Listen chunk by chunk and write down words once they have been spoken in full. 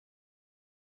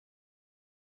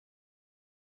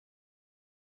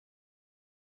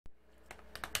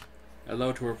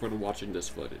Hello to everyone watching this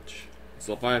footage. It's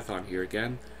Leviathan here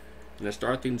again, and to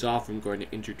start things off I'm going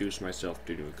to introduce myself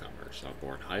to newcomers. I'm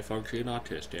born high-functioning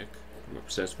autistic, I'm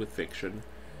obsessed with fiction,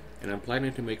 and I'm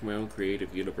planning to make my own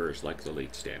creative universe like the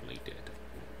late Stanley did.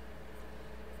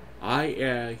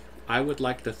 I would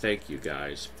like to thank you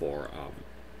guys for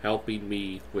helping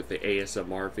me with the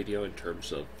ASMR video in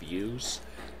terms of views.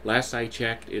 Last I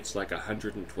checked, it's like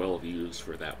 112 views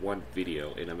for that one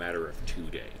video in a matter of 2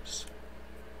 days.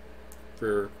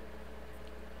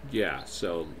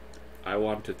 So I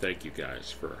want to thank you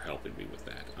guys for helping me with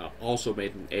that. I've also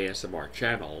made an ASMR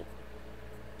channel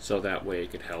so that way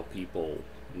it could help people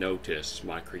notice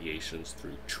my creations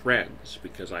through trends,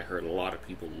 because I heard a lot of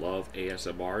people love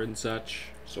ASMR and such,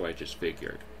 so I just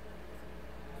figured.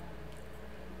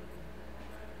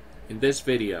 In this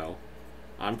video,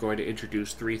 I'm going to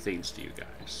introduce 3 things to you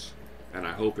guys, and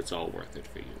I hope it's all worth it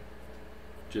for you.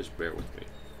 Just bear with me.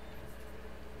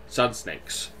 Sun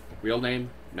snakes. Real name,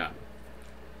 none.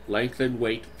 Length and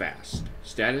weight, vast.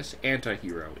 Status,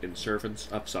 anti-hero in Servants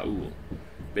of Saule.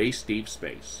 Base, deep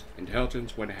space.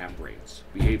 Intelligence, 1.5 brains.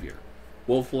 Behavior,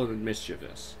 willful and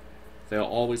mischievous. They'll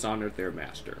always honor their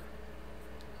master.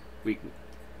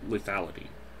 Lethality.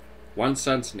 One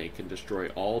sun snake can destroy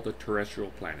all the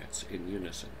terrestrial planets in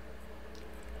unison.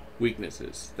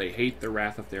 Weaknesses. They hate the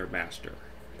wrath of their master.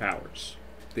 Powers.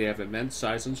 They have immense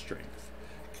size and strength,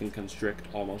 can constrict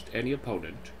almost any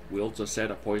opponent, wields a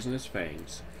set of poisonous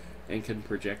fangs, and can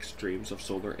project streams of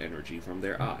solar energy from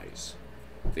their eyes.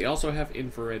 They also have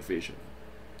infrared vision.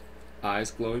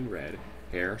 Eyes glowing red,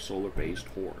 hair solar-based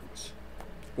horns.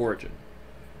 Origin.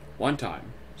 One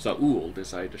time, Saule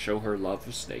decided to show her love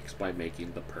of snakes by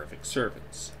making the perfect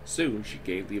serpents. Soon, she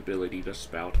gained the ability to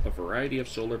spout a variety of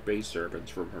solar-based serpents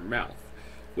from her mouth,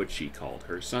 which she called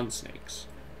her sun snakes.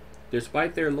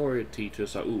 Despite their loyalty to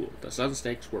Saule, the sun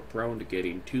snakes were prone to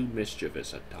getting too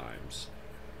mischievous at times.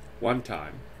 One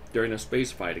time, during a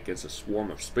space fight against a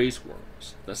swarm of space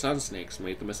worms, the sun snakes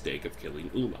made the mistake of killing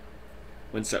Uma.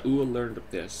 When Saule learned of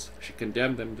this, she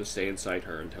condemned them to stay inside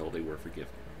her until they were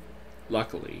forgiven.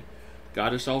 Luckily,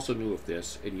 Goddess also knew of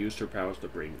this and used her powers to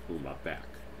bring Uma back,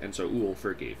 and Saule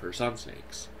forgave her sun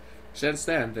snakes. Since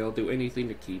then, they'll do anything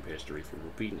to keep history from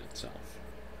repeating itself.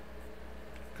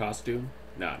 Costume?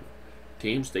 None.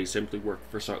 Teams, they simply work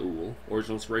for Saule.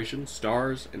 Original inspiration,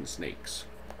 stars and snakes.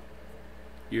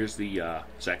 Here's the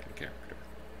second character.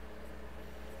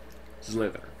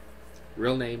 Zzlither.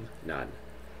 Real name, none.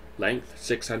 Length,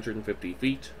 650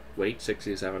 feet. Weight,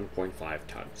 67.5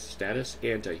 tons. Status,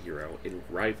 anti-hero in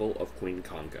rival of Queen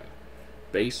Konga.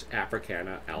 Base,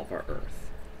 Africana, Alpha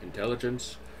Earth.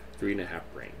 Intelligence, 3.5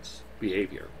 brains.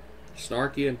 Behavior,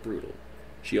 snarky and brutal.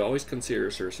 She always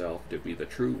considers herself to be the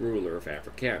true ruler of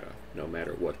Africana, no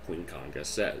matter what Queen Konga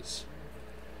says.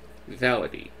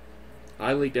 Lethality.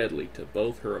 Highly deadly to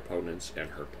both her opponents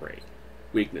and her prey.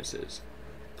 Weaknesses.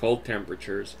 Cold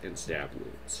temperatures and stab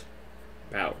wounds.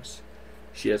 Powers.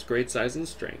 She has great size and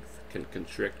strength, can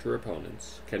constrict her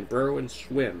opponents, can burrow and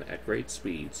swim at great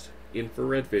speeds,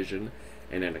 infrared vision,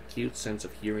 and an acute sense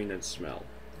of hearing and smell.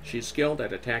 She's skilled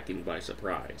at attacking by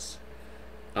surprise.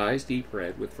 Eyes deep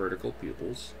red with vertical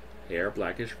pupils, hair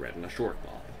blackish red and a short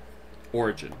bob.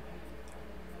 Origin.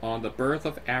 On the birth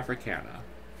of Africana,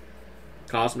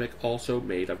 Cosmic also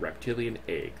made a reptilian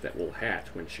egg that will hatch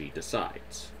when she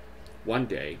decides. One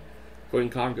day, Queen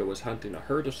Konga was hunting a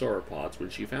herd of sauropods when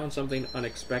she found something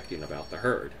unexpected about the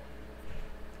herd.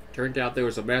 Turned out there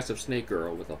was a massive snake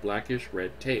girl with a blackish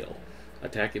red tail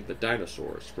attacking the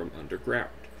dinosaurs from underground.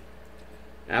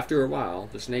 After a while,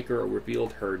 the snake girl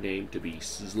revealed her name to be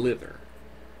Zzlither,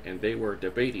 and they were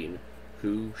debating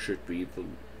who should be the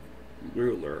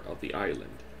ruler of the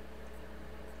island.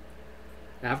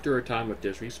 After a time of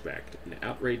disrespect, an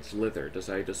outraged Zzlither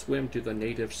decided to swim to the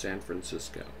native San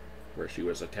Francisco, where she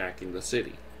was attacking the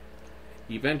city.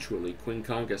 Eventually, Queen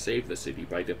Konga saved the city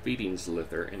by defeating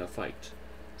Zzlither in a fight.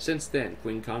 Since then,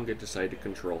 Queen Konga decided to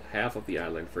control half of the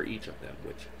island for each of them,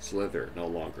 which Zzlither no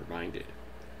longer minded.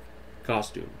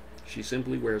 Costume. She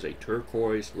simply wears a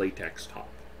turquoise latex top.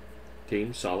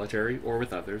 Team, solitary or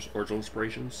with others. Original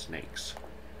inspiration, snakes.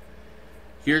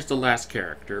 Here's the last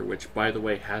character, which by the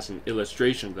way has an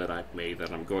illustration that I've made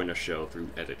that I'm going to show through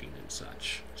editing and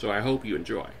such. So I hope you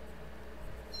enjoy.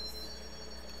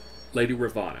 Lady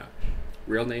Ravanna.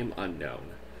 Real name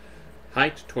unknown.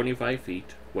 Height 25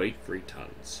 feet, weight 3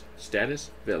 tons.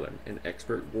 Status, villain and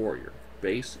expert warrior.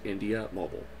 Base, India,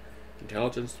 mobile.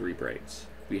 Intelligence, 3 brains.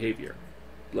 Behavior,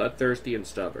 bloodthirsty and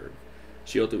stubborn.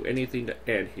 She'll do anything to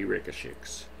end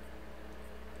Hirikashik's.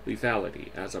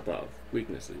 Lethality, as above.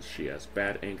 Weaknesses, she has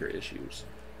bad anger issues.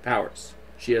 Powers,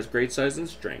 She has great size and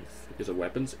strength, is a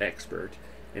weapons expert,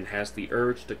 and has the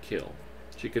urge to kill.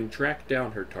 She can track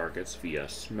down her targets via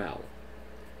smell.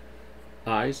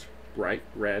 Eyes, bright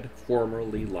red,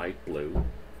 formerly light blue.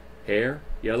 Hair,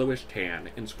 yellowish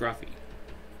tan and scruffy.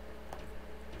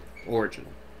 Origin.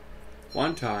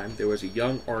 One time, there was a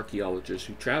young archaeologist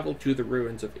who traveled to the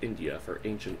ruins of India for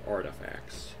ancient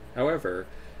artifacts. However,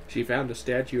 she found a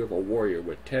statue of a warrior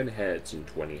with 10 heads and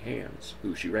 20 hands,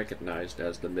 who she recognized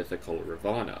as the mythical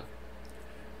Ravanna.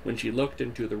 When she looked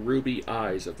into the ruby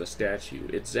eyes of the statue,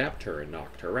 it zapped her and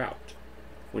knocked her out.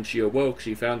 When she awoke,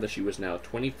 she found that she was now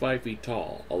 25 feet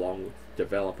tall, along with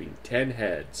developing 10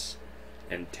 heads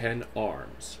and 10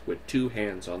 arms, with 2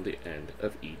 hands on the end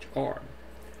of each arm.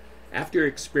 After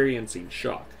experiencing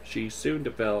shock, she soon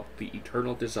developed the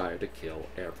eternal desire to kill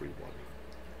everyone.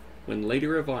 When Lady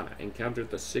Ravanna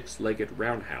encountered the 6-legged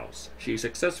Roundhouse, she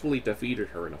successfully defeated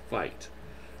her in a fight.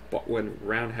 But when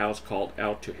Roundhouse called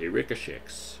out to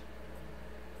Hirikashix,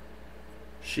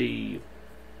 she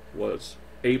was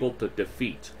able to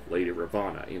defeat Lady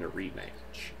Ravanna in a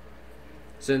rematch.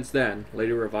 Since then,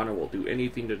 Lady Ravanna will do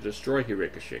anything to destroy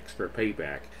Hirikashix for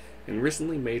payback, and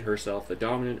recently made herself the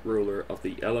dominant ruler of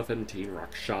the Elephantine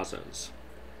Rakshasas.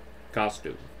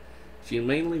 Costume. She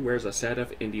mainly wears a set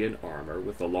of Indian armor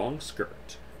with a long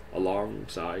skirt,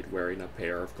 alongside wearing a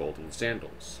pair of golden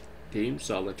sandals. Team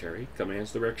Solitary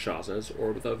commands the Rakshasas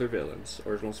or with other villains.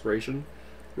 Original inspiration,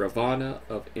 Ravanna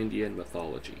of Indian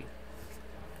mythology.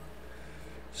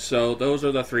 So those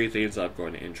are the 3 themes I'm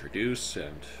going to introduce,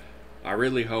 and I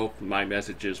really hope my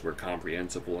messages were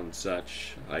comprehensible and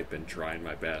such. I've been trying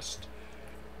my best.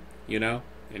 And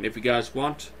if you guys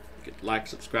want, you can like,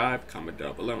 subscribe, comment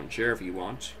down below, and share if you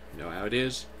want. You know how it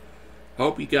is.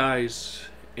 Hope you guys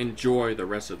enjoy the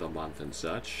rest of the month and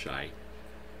such. I've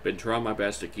been trying my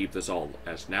best to keep this all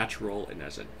as natural and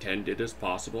as intended as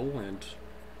possible, and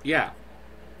yeah.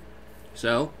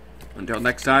 So, until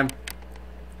next time,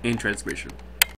 in transmission.